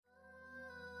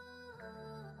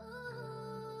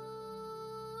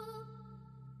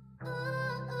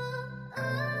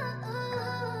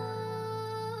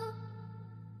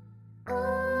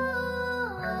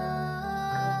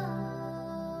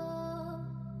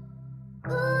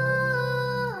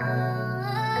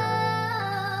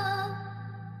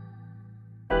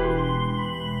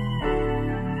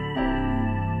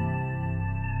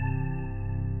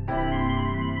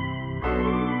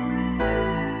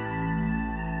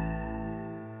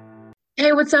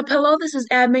Hey, what's up? Hello, this is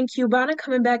Admin Cubana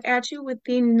coming back at you with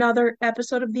another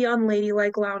episode of the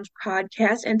Unladylike Lounge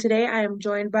podcast. And today I am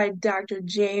joined by Dr.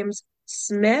 James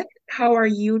Smith. How are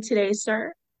you today,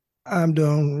 sir? I'm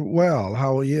doing well.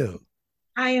 How are you?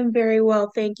 I am very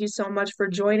well. Thank you so much for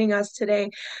joining us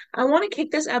today. I want to kick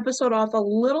this episode off a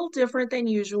little different than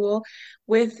usual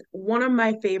with one of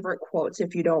my favorite quotes,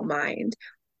 if you don't mind.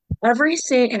 Every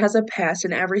saint has a past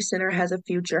and every sinner has a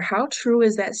future. How true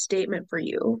is that statement for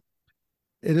you?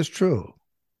 It is true.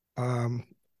 Um,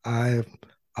 I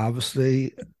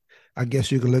obviously, I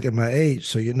guess you can look at my age,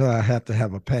 so you know I have to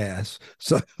have a pass.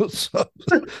 So,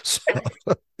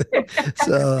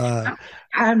 so,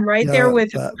 I'm right you there know,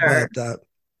 with you, sir.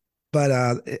 but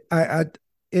I,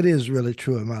 it is really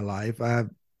true in my life.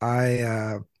 I've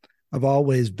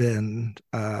always been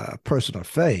a person of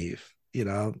faith.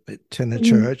 Attending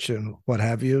church and what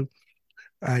have you.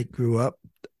 I grew up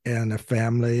in a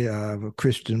family of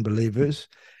Christian believers.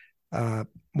 uh,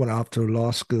 Went off to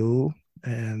law school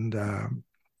and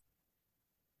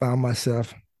found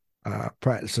myself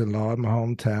practicing law in my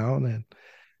hometown and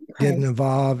Okay. getting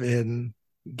involved in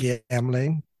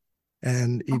gambling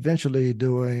and eventually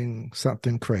doing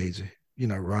something crazy,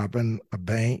 robbing a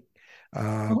bank,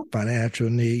 Oh, financial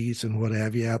needs and what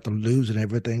have you, after losing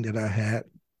everything that I had.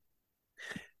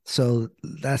 So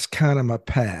that's kind of my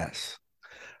past.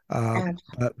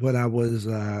 But when I was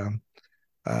uh,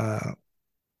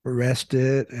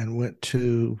 arrested and went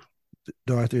to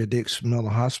Dorothy Dix Miller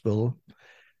Hospital,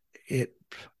 it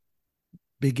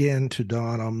began to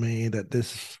dawn on me that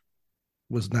this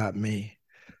was not me.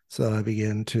 So I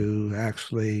began to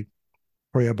actually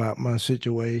pray about my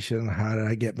situation. How did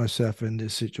I get myself in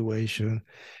this situation?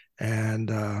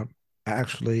 And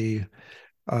actually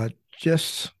uh,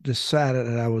 just decided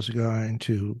that I was going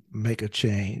to make a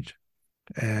change.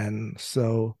 And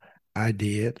so I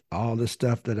did all the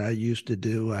stuff that I used to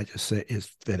do. I just said, it's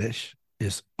finished,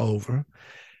 it's over.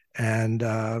 And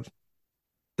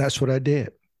that's what I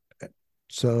did.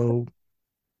 So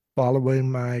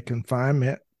following my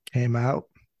confinement came out,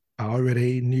 I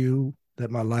already knew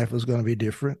that my life was going to be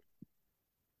different.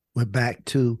 Went back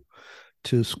to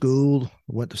school,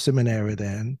 went to seminary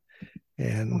then,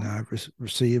 and I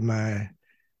received my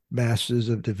master's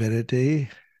of divinity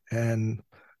and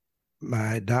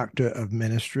my doctor of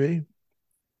ministry,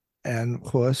 and of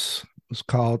course was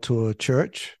called to a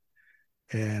church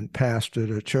and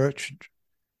pastored a church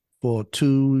for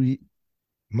 2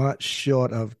 months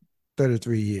short of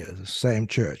 33 years, the same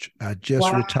church.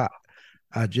 wow.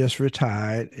 I just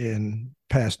retired in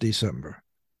past December.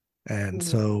 And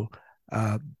so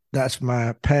uh, that's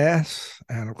my past.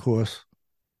 And of course,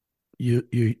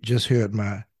 you just heard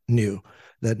my new.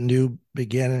 That new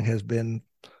beginning has been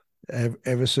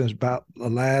ever since about the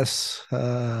last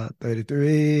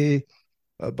 33,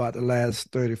 about the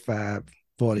last 35,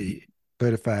 40,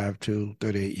 35 to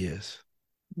 38 years.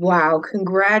 Wow,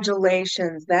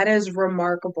 congratulations. That is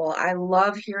remarkable. I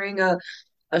love hearing a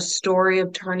story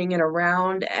of turning it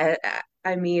around.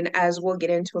 I mean, as we'll get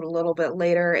into it a little bit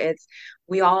later, it's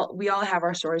we all have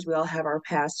our stories, we all have our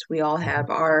past, we all Mhm. have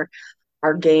our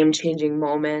game-changing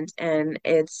moment, and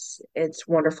it's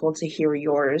wonderful to hear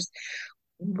yours.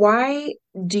 Why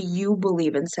do you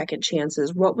believe in second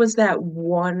chances? What was that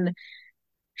one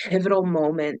pivotal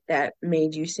moment that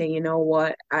made you say, you know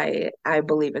what, I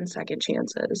believe in second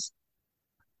chances?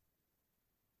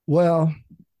 Well,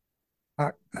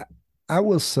 I I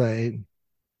will say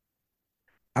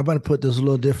I'm going to put this a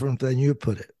little different than you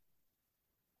put it.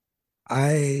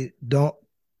 I don't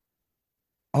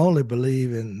only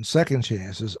believe in second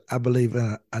chances. I believe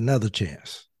in another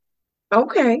chance.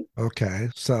 Okay. Okay,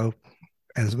 so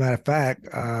as a matter of fact,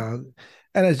 and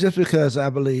it's just because I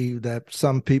believe that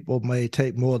some people may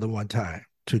take more than one time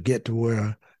to get to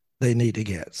where they need to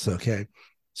get. So, okay,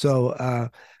 so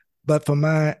but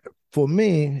for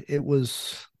me, it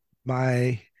was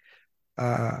my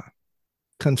uh,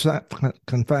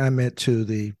 confinement to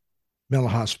the mental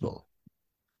hospital.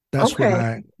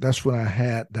 Okay. That's when I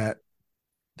had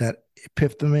that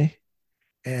epiphany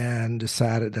and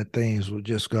decided that things were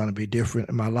just going to be different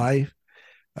in my life.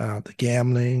 The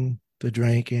gambling, the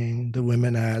drinking, the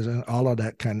womenizing, all of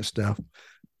that kind of stuff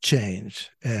changed,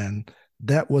 and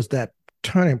that was that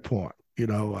turning point.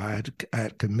 I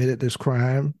had committed this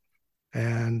crime,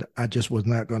 and I just was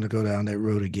not going to go down that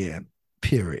road again.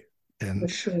 Period. For And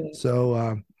sure.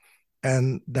 so,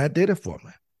 and that did it for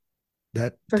me.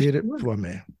 That For did it sure. for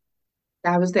me.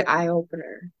 That was the eye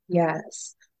opener.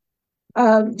 Yes.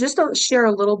 Just to share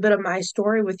a little bit of my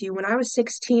story with you. When I was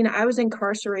 16, I was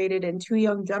incarcerated, and two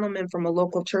young gentlemen from a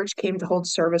local church came to hold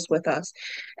service with us.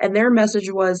 And their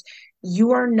message was,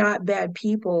 you are not bad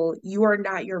people. You are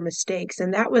not your mistakes.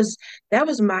 And that was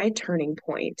my turning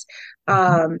point.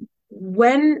 Mhm.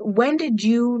 When did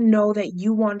you know that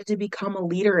you wanted to become a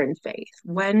leader in faith?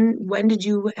 When did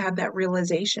you have that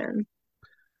realization?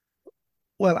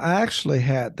 Well, I actually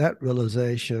had that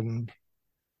realization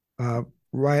uh,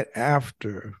 right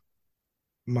after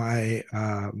my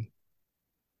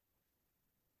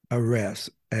arrest.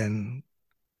 And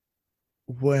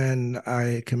when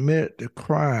I committed the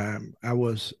crime, I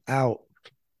was out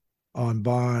on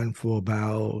bond for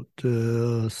about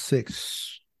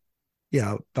 6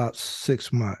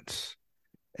 months.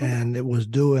 Okay. And it was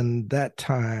during that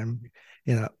time,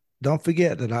 you know, don't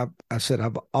forget that I said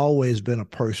I've always been a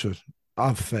person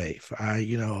of faith. I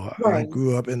Right.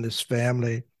 grew up in this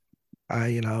family. I,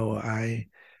 you know, I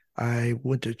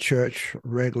went to church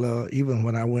regular, even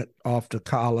when I went off to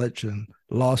college and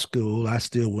law school, I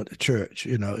still went to church.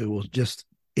 It was just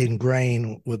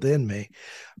ingrained within me.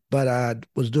 But I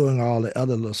was doing all the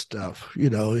other little stuff,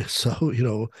 so For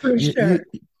you you sure.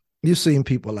 you've seen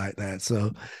people like that.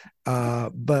 So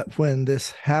but when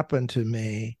this happened to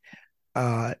me,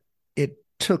 it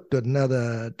took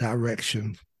another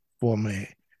direction for me.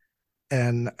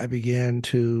 And I began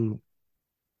to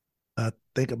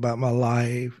think about my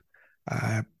life.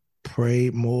 I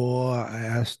prayed more. I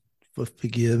asked for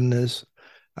forgiveness.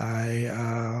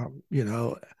 I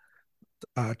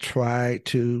tried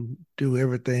to do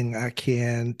everything I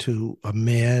can to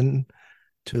amend,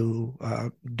 to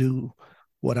do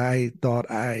what I thought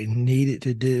I needed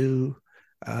to do.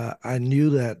 I knew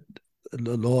that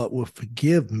the Lord would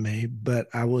forgive me, but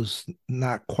I was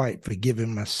not quite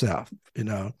forgiving myself.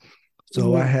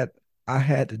 So I Yeah. had I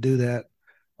had to do that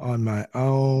on my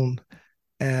own.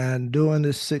 And during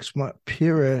this 6 month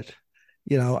period,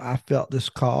 I felt this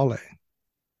calling,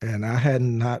 and I had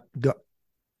not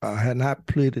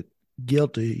pleaded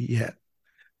guilty yet,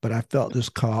 but I felt this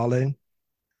calling,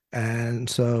 and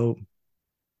so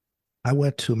I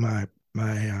went to my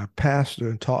pastor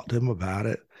and talked to him about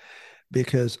it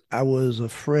because I was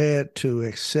afraid to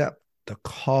accept the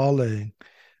calling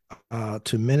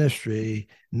to ministry,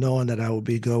 knowing that I would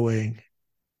be going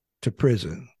to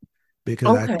prison,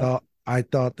 because I Okay. thought I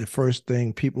thought the first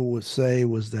thing people would say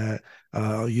was that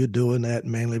you're doing that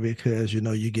mainly because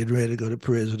you get ready to go to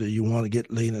prison, or you want to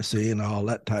get leniency and all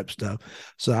that type of stuff.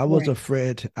 So Right. I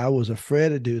was afraid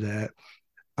to do that.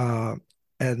 Uh,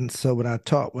 and so when I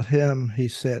talked with him, he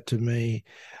said to me,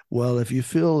 "Well, if you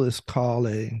feel this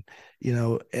calling,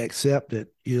 accept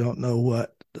it. You don't know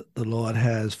what the Lord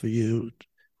has for you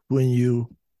when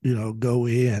you go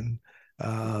in.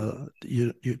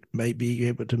 You may be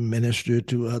able to minister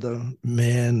to other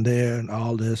men there and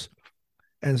all this."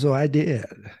 And so I did.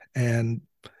 And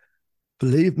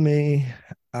believe me,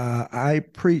 I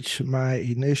preached my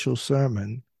initial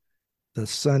sermon the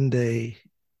Sunday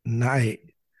night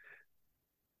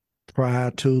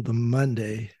prior to the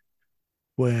Monday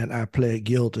when I pled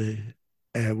guilty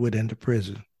and went into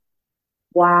prison.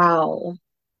 Wow.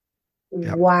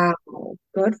 Yep. Wow.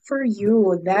 Good for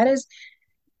you. That is,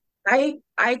 I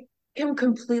can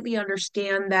completely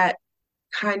understand that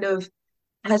kind of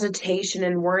hesitation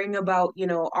and worrying about,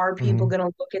 are people Mm-hmm. going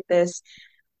to look at this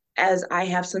as I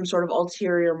have some sort of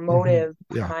ulterior Mm-hmm. motive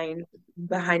Yeah.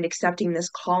 behind accepting this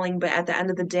calling. But at the end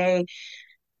of the day,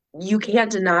 you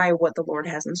can't deny what the Lord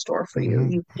has in store for you.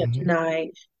 Mm-hmm. You can't Mm-hmm. deny,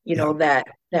 Yeah.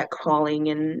 that calling,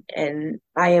 and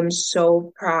I am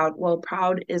so proud. Well,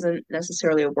 proud isn't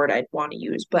necessarily a word I'd want to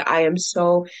use, but I am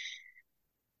so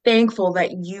thankful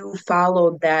that you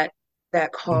followed that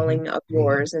Mm-hmm. calling of Mm-hmm.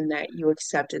 yours and that you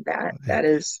accepted that. Yeah. That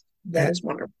And, is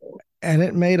wonderful. and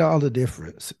it made all the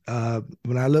difference.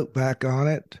 When I look back on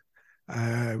it,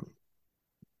 I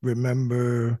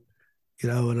remember, it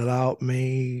allowed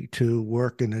me to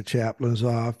work in the chaplain's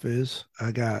office.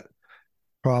 I got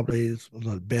probably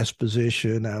the best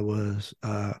position. I was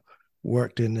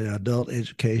worked in the adult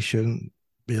education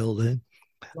building.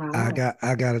 Wow.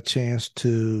 I got a chance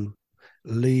to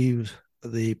leave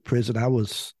the prison. I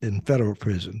was in federal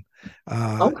prison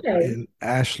Okay. in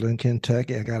Ashland,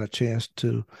 Kentucky. I got a chance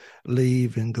to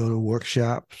leave and go to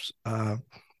workshops. As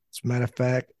a matter of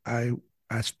fact, I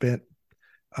spent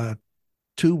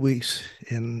 2 weeks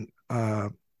in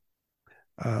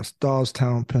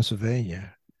Stallstown,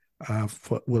 Pennsylvania,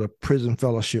 with a prison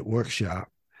fellowship workshop.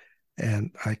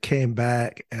 And I came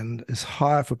back, and it's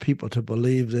hard for people to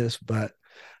believe this, but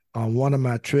on one of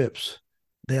my trips,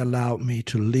 they allowed me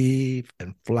to leave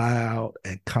and fly out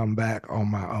and come back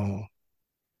on my own.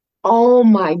 Oh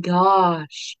my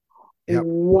gosh. Yep.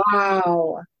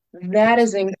 Wow. That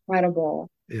is incredible.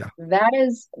 Yeah. That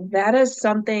is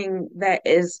something that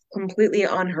is completely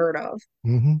unheard of.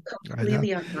 Hmm. I know.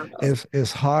 Completely unheard of.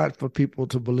 It's hard for people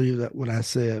to believe that what I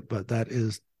said, but that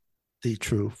is the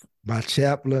truth. My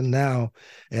chaplain now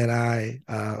and I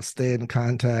stay in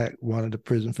contact. One of the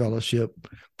prison fellowship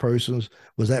persons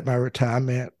was at my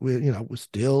retirement. We're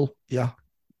still, yeah.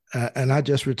 And I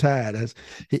just retired. As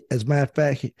a matter of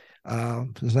fact,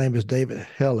 his name is David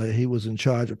Heller. He was in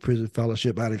charge of prison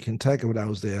fellowship out of Kentucky when I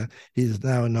was there. He's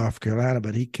now in North Carolina,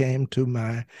 but he came to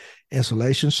my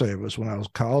installation service when I was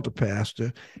called to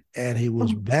pastor, and he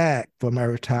was back for my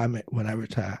retirement when I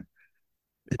retired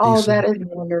in Oh, December. that is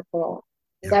wonderful.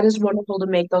 Yeah. That is wonderful to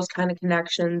make those kind of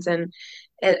connections, and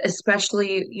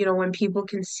especially, when people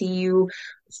can see you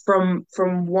from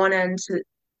one end to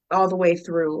all the way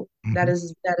through. That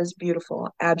Mm-hmm. is beautiful.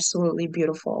 Absolutely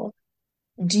beautiful.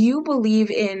 Do you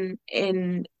believe in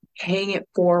paying it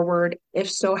forward? If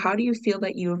so, how do you feel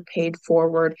that you have paid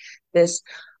forward this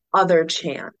other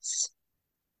chance?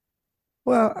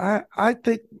 Well, I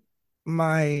think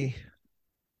my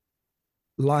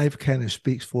life kind of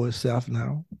speaks for itself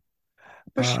now.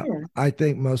 For Uh, sure. I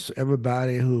think most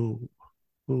everybody who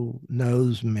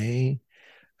knows me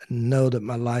know that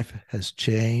my life has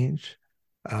changed.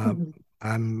 Uh, Mhm.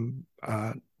 I'm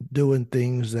doing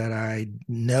things that I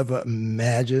never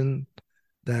imagined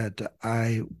that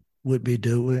I would be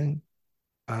doing.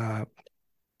 Uh,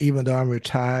 Even though I'm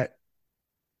retired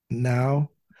now,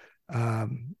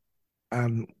 um,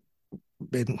 I'm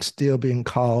been still being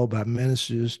called by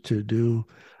ministers to do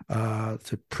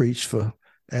to preach for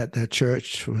at their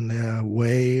church when they're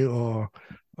away or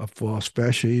for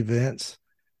special events.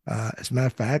 As a matter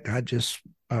of fact, I just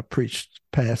preached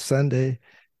past Sunday,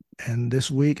 and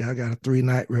this week I got a 3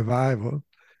 night revival,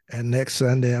 and next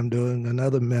Sunday I'm doing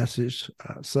another message.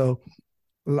 So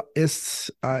it's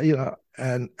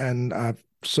and I've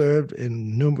served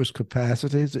in numerous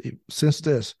capacities since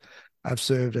this. I've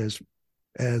served as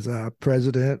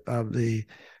president of the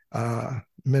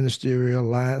Ministerial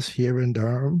Alliance here in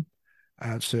Durham.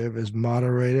 I've served as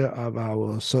moderator of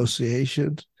our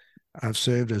association. I've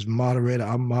served as moderator.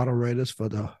 I'm moderators for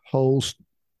the whole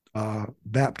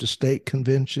Baptist State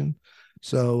Convention.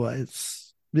 So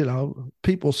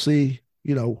people see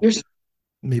You're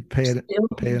me still paying it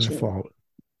reaching. forward.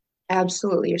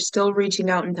 Absolutely. You're still reaching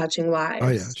out and touching Oh yeah,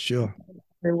 lives sure.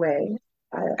 every way.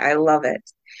 I love it.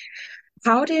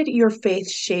 How did your faith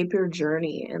shape your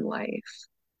journey in life?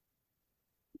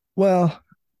 Well,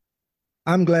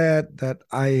 I'm glad that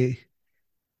I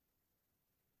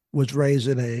was raised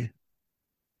in a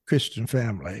Christian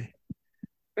family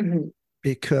Mhm.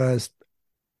 because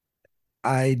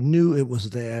I knew it was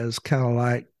there. It's kind of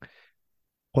like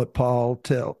what Paul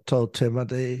told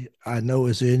Timothy, I know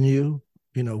it's in you.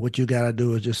 What you got to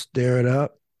do is just stir it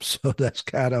up. So that's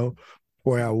kind of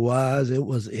where I was. It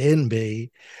was in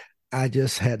me. I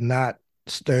just had not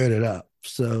stirred it up.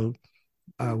 So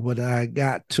when I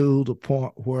got to the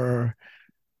point where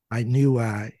I knew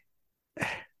I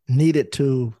needed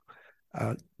to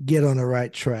uh, get on the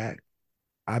right track,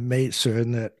 I made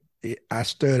certain that I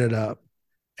stirred it up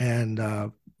and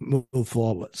move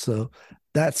forward. So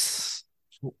that's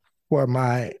where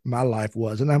my life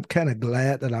was, and I'm kind of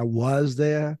glad that I was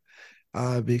there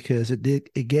because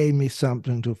it gave me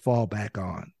something to fall back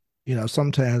on.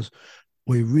 Sometimes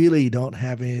we really don't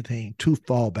have anything to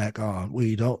fall back on.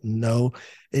 We don't know.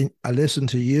 And I listened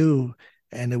to you,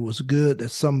 and it was good that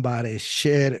somebody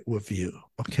shared it with you.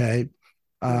 Okay.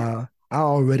 Yeah. I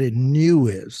already knew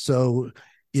it. So,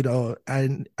 I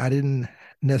didn't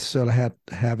necessarily have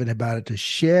to have anybody to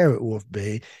share it with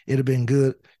me. It'd have been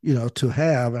good, to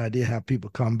have. And I did have people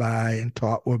come by and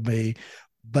talk with me.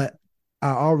 But I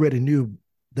already knew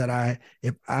that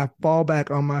if I fall back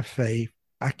on my faith,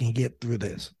 I can get through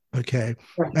this. Okay.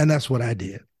 Right. And that's what I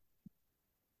did.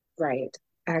 Right.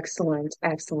 Excellent.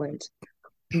 Excellent.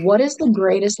 What is the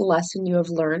greatest lesson you have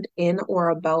learned in or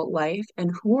about life,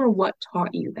 and who or what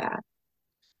taught you that?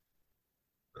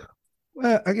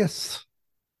 Well, I guess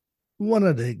one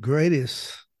of the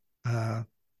greatest uh,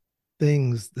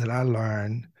 things that I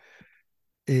learned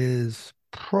is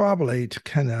probably to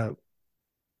kind of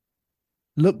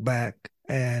look back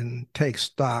and take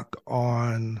stock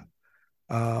on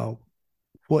uh,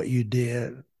 what you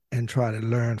did and try to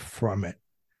learn from it.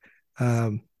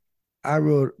 Um, I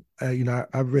wrote,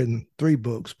 I've written 3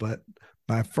 books, but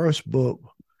my first book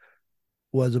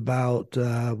was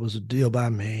a deal by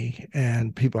me,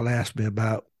 and people asked me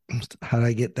about how did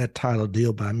I get that title,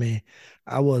 Deal by Me.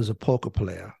 I was a poker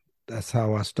player. That's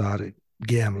how I started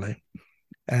gambling.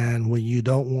 And when you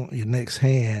don't want your next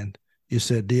hand, you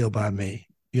said deal by me.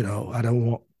 I don't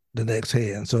want the next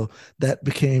hand. So that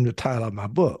became the title of my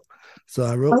book. So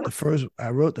I wrote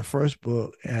the first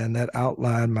book, and that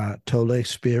outlined my total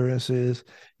experiences,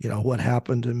 what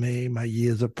happened to me, my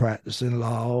years of practicing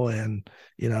law, and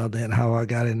then how I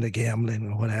got into gambling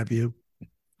and what have you.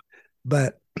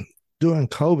 But during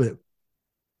COVID,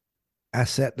 I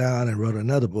sat down and wrote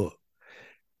another book.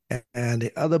 And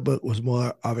the other book was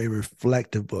more of a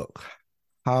reflective book.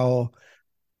 How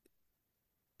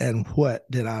and what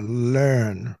did I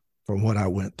learn from what I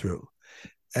went through?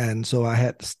 And so I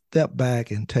had to step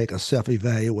back and take a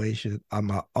self-evaluation of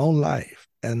my own life.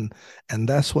 And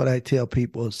that's what I tell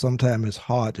people sometimes it's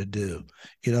hard to do.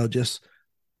 Just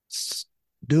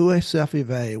do a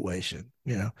self-evaluation.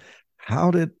 How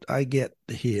did I get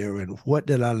here and what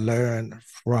did I learn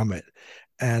from it?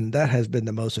 And that has been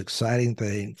the most exciting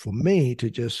thing for me to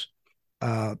just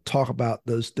talk about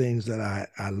those things that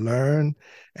I learned.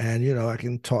 And, I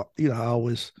can talk, I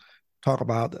always talk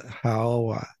about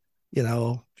how,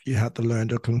 you have to learn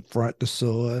to confront the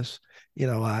source. You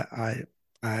know, I,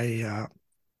 uh,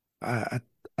 I,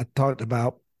 I talked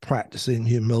about practicing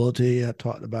humility. I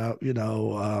talked about,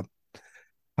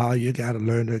 how you got to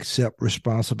learn to accept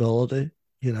responsibility.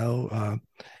 You know, uh,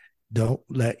 don't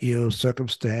let your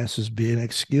circumstances be an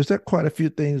excuse. There are quite a few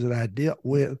things that I dealt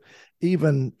with,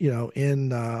 even in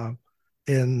the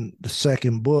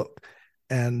second book,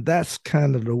 and that's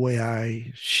kind of the way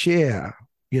I share.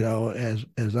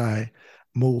 As I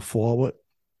move forward,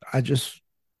 I just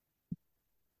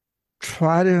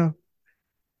try to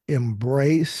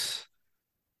embrace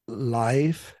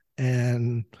life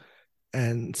and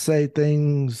say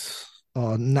things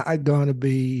are not going to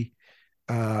be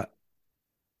uh,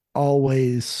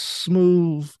 always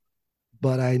smooth,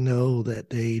 but I know that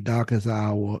the darkest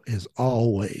hour is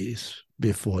always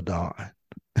before dawn.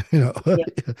 you know,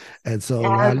 Yeah. and so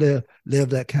when I Ab- live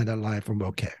that kind of life, I'm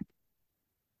okay.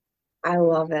 I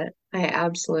love it. I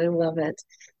absolutely love it.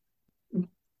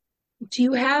 Do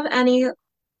you have any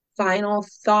final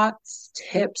thoughts,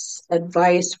 tips,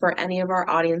 advice for any of our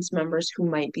audience members who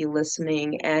might be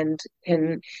listening and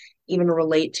can even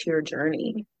relate to your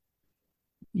journey?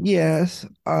 Yes,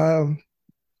 one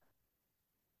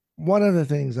of the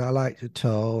things I like to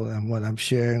tell, and when I'm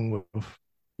sharing with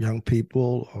young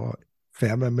people or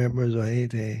family members or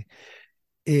anything,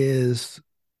 is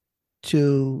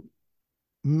to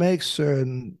make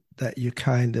certain that you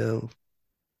kind of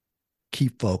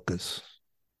keep focus,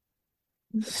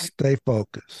 Okay. stay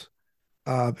focused,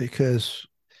 because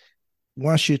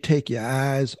once you take your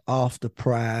eyes off the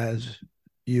prize,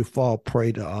 you fall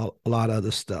prey to a lot of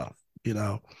other stuff. You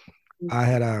know, I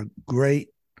had a great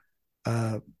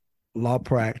uh, law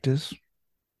practice.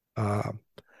 Uh,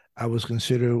 I was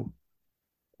considered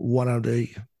one of the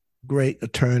great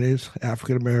attorneys,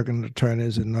 African American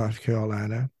attorneys in North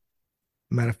Carolina.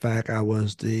 Matter of fact, I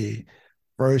was the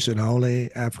first and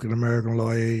only African American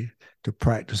lawyer to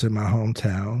practice in my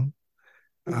hometown.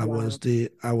 Wow.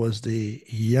 I was the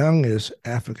youngest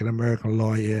African American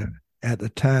lawyer at the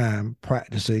time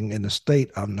practicing in the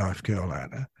state of North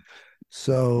Carolina.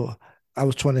 So I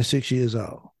was 26 years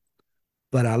old,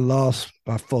 but I lost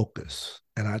my focus.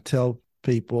 And I tell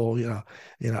people, if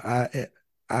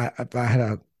I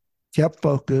had kept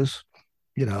focused,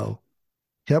 you know,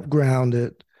 kept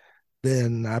grounded,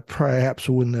 then I perhaps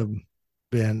wouldn't have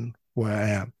been where I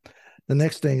am. The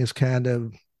next thing is kind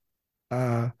of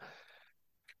uh,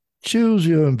 choose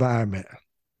your environment.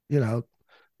 You know,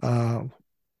 uh,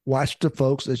 watch the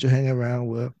folks that you hang around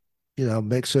with.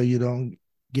 Make sure you don't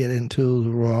get into the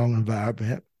wrong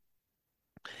environment.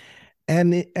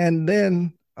 And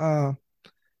then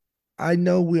I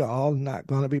know we're all not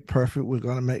going to be perfect. We're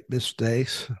going to make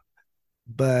mistakes,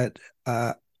 but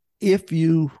if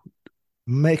you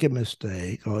make a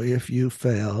mistake or if you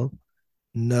fail,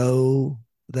 know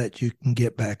that you can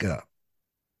get back up.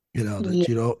 That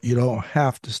Yeah. you don't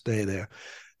have to stay there.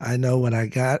 I know when I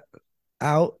got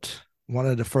out, one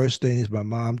of the first things my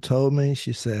mom told me,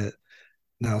 she said,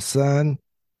 "Now, son,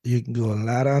 you can go and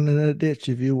lie down in the ditch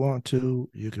if you want to.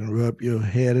 You can rub your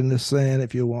head in the sand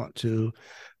if you want to.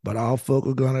 But all folk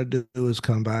are going to do is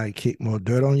come by and kick more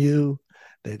dirt on you.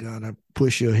 They're going to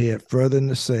push your head further in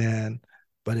the sand.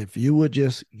 But if you would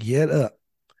just get up,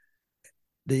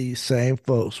 these same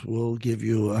folks will give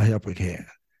you a helping hand."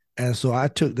 And so I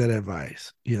took that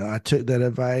advice. I took that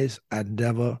advice. I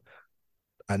never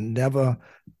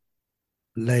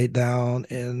laid down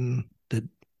in the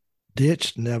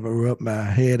ditch, never rubbed my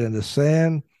head in the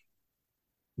sand.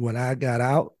 When I got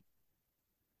out,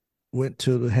 went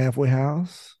to the halfway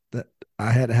house. That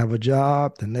I had to have a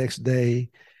job. The next day,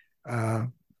 uh,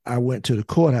 I went to the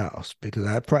courthouse because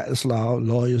I practiced law.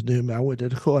 Lawyers knew me. I went to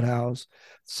the courthouse,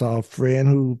 saw a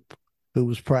friend who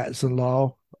was practicing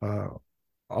law.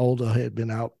 Older, had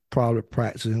been out probably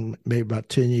practicing maybe about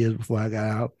 10 years before I got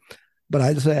out. But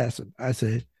I just asked him, I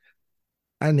said,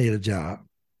 I need a job.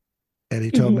 And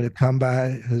he told Mhm. me to come by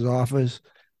his office.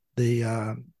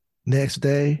 The next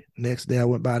day I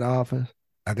went by the office,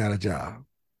 I got a job.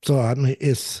 So I mean,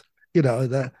 it's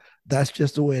that's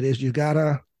just the way it is. You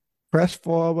gotta press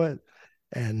forward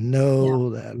and Yeah, know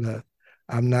that look,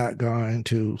 I'm not going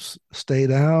to stay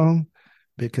down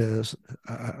because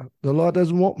the Lord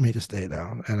doesn't want me to stay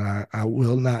down, and I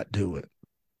will not do it.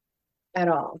 at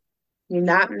all. You're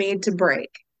not made to break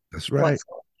That's right.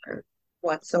 whatsoever.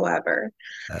 Whatsoever.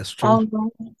 That's true. Um,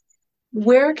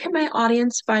 where can my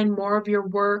audience find more of your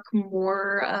work,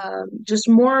 more, just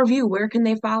more of you? Where can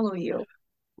they follow you?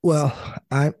 Well,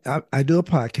 I do a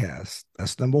podcast.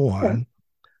 That's number Okay. one.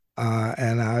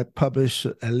 And I publish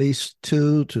at least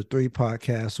 2 to 3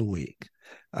 podcasts a week.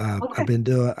 Okay. I've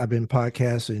been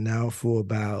podcasting now for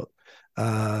about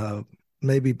uh,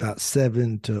 maybe about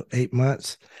 7 to 8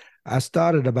 months. I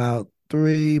started about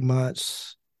 3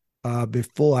 months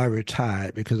before I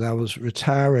retired because I was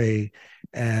retiring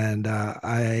and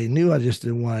I knew I just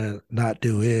didn't want to not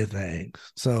do anything.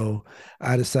 So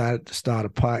I decided to start a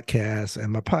podcast,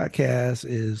 and my podcast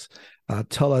is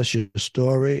Tell Us Your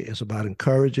Story. It's about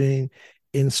encouraging,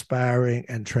 inspiring,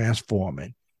 and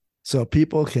transforming. So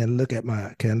people can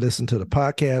listen to the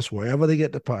podcast wherever they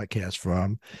get the podcast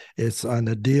from. It's on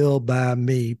the Deal by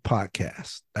Me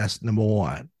podcast. That's number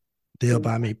one. Deal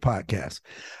by Me podcast.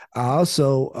 I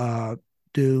also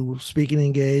do speaking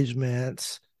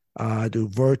engagements. I do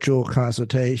virtual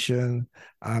consultation.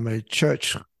 I'm a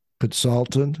church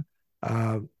consultant.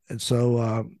 And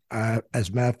so, as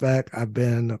a matter of fact, I've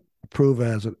been approved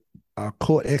as a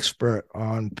court expert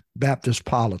on Baptist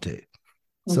polity.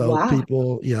 So Wow.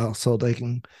 people, so they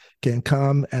can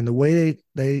come, and the way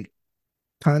they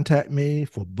contact me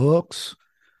for books,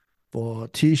 for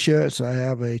t-shirts. I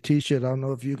have a t-shirt. I don't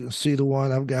know if you can see the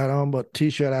one I've got on, but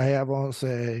t-shirt I have on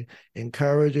say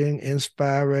encouraging,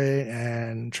 inspiring,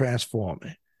 and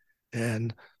transforming.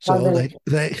 And Love so it.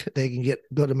 they can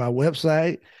go to my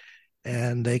website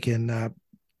and they can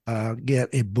get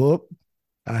a book.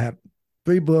 I have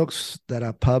 3 books that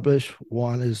I published.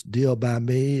 One is Deal by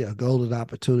Me, A Golden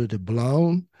Opportunity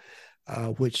Blown,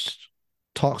 which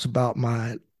talks about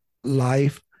my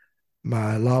life,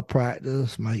 my law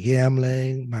practice, my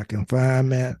gambling, my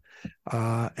confinement.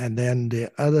 And then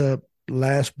the other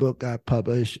last book I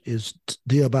published is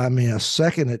Deal by Me, a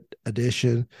second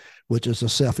edition, which is a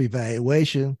self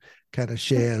evaluation, kind of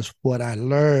shares what I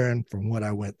learned from what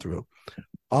I went through.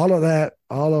 All of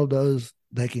those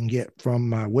they can get from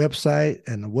my website.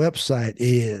 And the website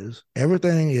is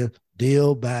everything is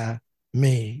dealbyme.com.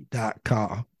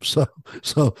 So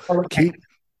Perfect.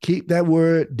 keep that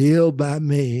word deal by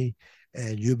me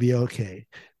and you'll be okay.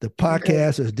 The Great.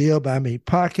 podcast is Deal by Me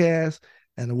Podcast,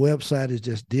 and the website is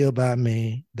just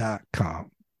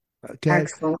dealbyme.com. Okay.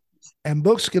 Excellent. And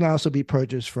books can also be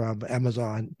purchased from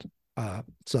Amazon.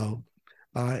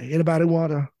 Anybody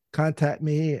want to contact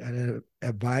me and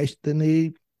advice they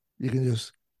need, you can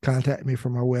just contact me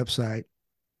from our website.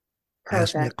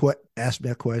 Perfect. Ask me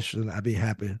a question. I'd be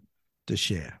happy to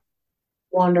share.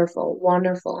 Wonderful.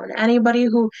 Wonderful. And anybody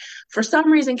who, for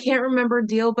some reason, can't remember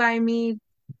Deal by Me,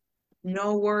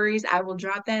 no worries. I will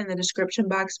drop that in the description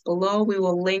box below. We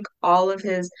will link all of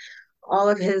his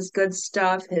good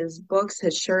stuff, his books,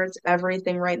 his shirts,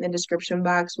 everything right in the description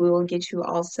box. We will get you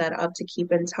all set up to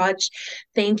keep in touch.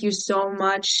 Thank you so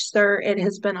much, sir. It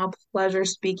has been a pleasure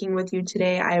speaking with you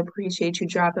today. I appreciate you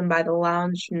dropping by the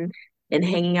lounge and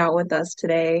hanging out with us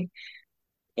today.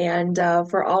 And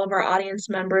for all of our audience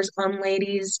members,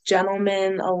 ladies,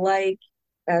 gentlemen alike,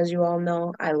 as you all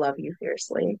know, I love you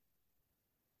fiercely.